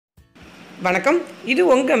வணக்கம். இது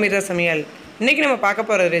உங்கள் அமிர்தா சமையல். இன்றைக்கி நம்ம பார்க்க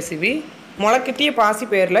போகிற ரெசிபி முளைக்கட்டிய பாசி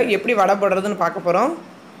பயிரில் எப்படி வடை போடுறதுன்னு பார்க்க போகிறோம்.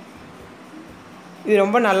 இது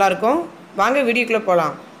ரொம்ப நல்லாயிருக்கும். வாங்க வீடியோக்குள்ளே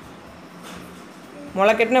போகலாம்.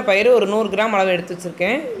 முளைக்கட்டின பயிர் ஒரு 100 கிராம் அளவு எடுத்து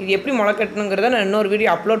வச்சுருக்கேன். இது எப்படி முளைக்கட்டணுங்கிறத நான் இன்னொரு வீடியோ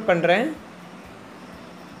அப்லோட் பண்ணுறேன்.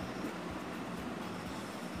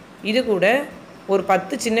 இது கூட ஒரு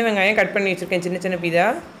 10 சின்ன வெங்காயம் கட் பண்ணி வச்சுருக்கேன், சின்ன சின்ன பீதா.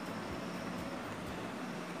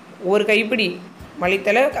 ஒரு கைப்பிடி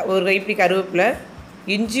மல்லித்தலை, ஒரு கைப்பிடி கருவேப்பிலை,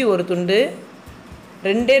 இஞ்சி ஒரு துண்டு,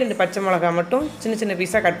 2 பச்சை மிளகாய் மட்டும் சின்ன சின்ன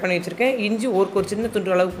பீஸாக கட் பண்ணி வச்சுருக்கேன். இஞ்சி ஒரு சின்ன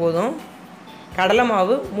துண்டு அளவு போதும். கடலை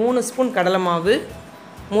மாவு 3 ஸ்பூன் கடலை மாவு,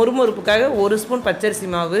 மொறுமொறுப்புக்காக 1 ஸ்பூன் பச்சரிசி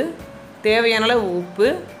மாவு, தேவையான அளவு உப்பு,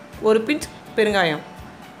 ஒரு பிஞ்ச் பெருங்காயம்.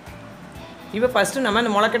 இப்போ ஃபஸ்ட்டு நம்ம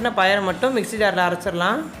இந்த முளைக்கட்டின பயிரை மட்டும் மிக்ஸி ஜாரில்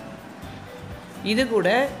அரைச்சிடலாம். இது கூட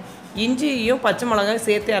இஞ்சியும் பச்சை மிளகாயும்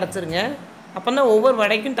சேர்த்து அரைச்சிருங்க. அப்போ தான் ஒவ்வொரு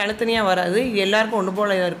வடைக்கும் தனித்தனியாக வராது. இது எல்லாருக்கும் ஒன்று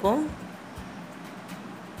போல இருக்கும்.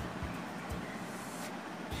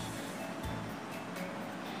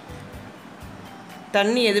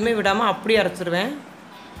 தண்ணி எதுவுமே விடாமல் அப்படியே அரைச்சிடுவேன்.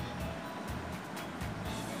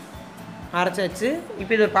 அரைச்சாச்சு.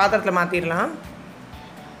 இப்போ இது ஒரு பாத்திரத்தில் மாற்றிடலாம்.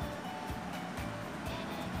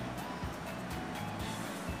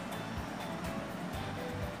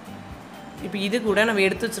 இப்போ இது கூட நம்ம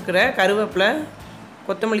எடுத்து வச்சுருக்கிற கருவேப்பிலை,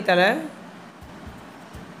 கொத்தமல்லி தழை,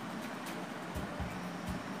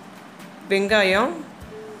 வெங்காயம்,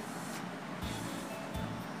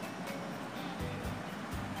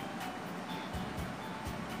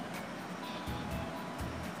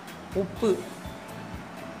 உப்பு,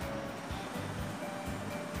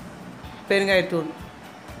 பெருங்காயத்தூள்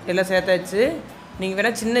எல்லாம் சேர்த்தாச்சு. நீங்கள்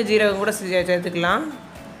வேணால் சின்ன ஜீரகம் கூட சேர்த்துக்கலாம்.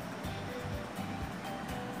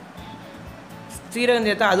 சீரகம்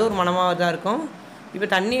சேர்த்தா அது ஒரு மணமாக தான் இருக்கும். இப்போ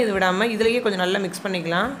தண்ணி எது விடாமல் இதுலேயே கொஞ்சம் நல்லா மிக்ஸ்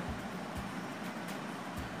பண்ணிக்கலாம்.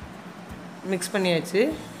 மிக்ஸ் பண்ணியாச்சு.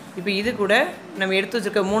 இப்போ இது கூட நம்ம எடுத்து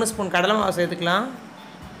வச்சுருக்க 3 ஸ்பூன் கடலை மாவு சேர்த்துக்கலாம்.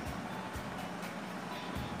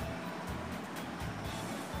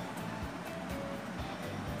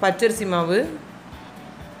 பச்சரிசி மாவு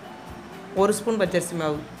 1 ஸ்பூன் பச்சரிசி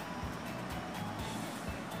மாவு.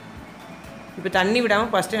 இப்போ தண்ணி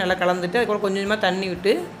விடாமல் ஃபஸ்ட்டு நல்லா கலந்துட்டு அதுக்கப்புறம் கொஞ்சம் கொஞ்சமாக தண்ணி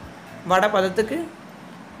விட்டு வடை பதத்துக்கு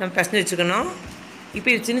நம்ம பிசைஞ்சு வச்சுக்கணும். இப்போ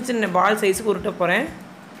இது சின்ன சின்ன பால் சைஸுக்கு உருட்ட போகிறேன்.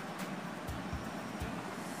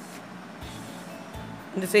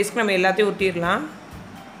 இந்த சைஸ்க்கு நம்ம எல்லாத்தையும் ஊற்றிடலாம்.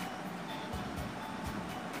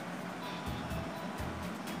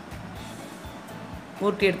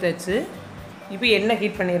 ஊற்றி எடுத்தாச்சு. இப்போ எண்ணெய்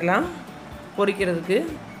ஹீட் பண்ணிடலாம் பொரிக்கிறதுக்கு.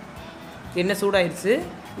 எண்ணெய் சூடாகிடுச்சு.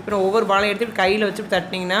 இப்போ ஒவ்வொரு பாலையும் எடுத்து கையில் வச்சு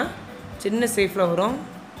தட்டினீங்கன்னா சின்ன சேஃபில் வரும்.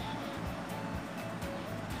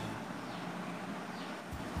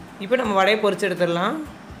 இப்போ நம்ம வடையை பொரிச்சு எடுத்துடலாம்.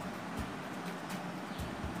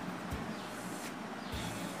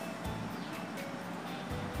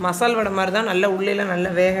 மசால் வடை மாதிரி தான், நல்லா உள்ளேலாம்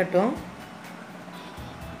நல்லா வேகட்டும்.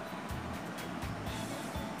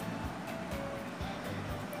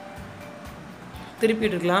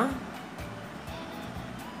 திருப்பிட்டு இருக்கலாம்.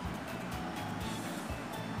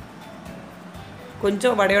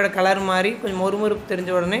 கொஞ்சம் வடையோட கலர் மாதிரி கொஞ்சம் மொறுமொறுப்பு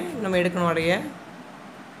தெரிஞ்ச உடனே நம்ம எடுக்கணும் வடையை.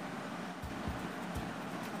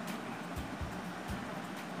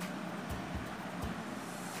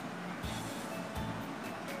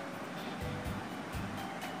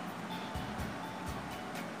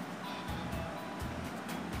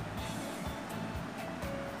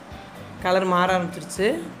 கலர் மாற ஆரம்பிச்சிருச்சு.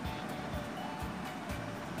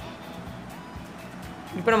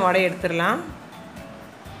 இப்போ நம்ம வடையை எடுத்துடலாம்.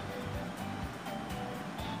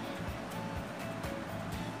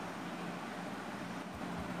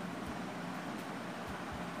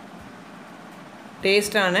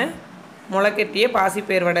 டேஸ்டான முளைக்கட்டிய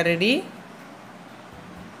பாசிப்பயிர் வடை ரெடி.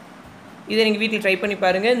 இதை நீங்கள் வீட்டில் ட்ரை பண்ணி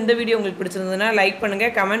பாருங்கள். இந்த வீடியோ உங்களுக்கு பிடிச்சிருந்ததுன்னா லைக்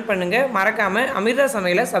பண்ணுங்கள், கமெண்ட் பண்ணுங்கள். மறக்காமல் அமிர்தா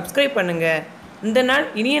சமையலை சப்ஸ்கிரைப் பண்ணுங்கள். இந்த நாள்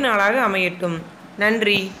இனிய நாளாக அமையட்டும்.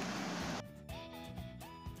 நன்றி.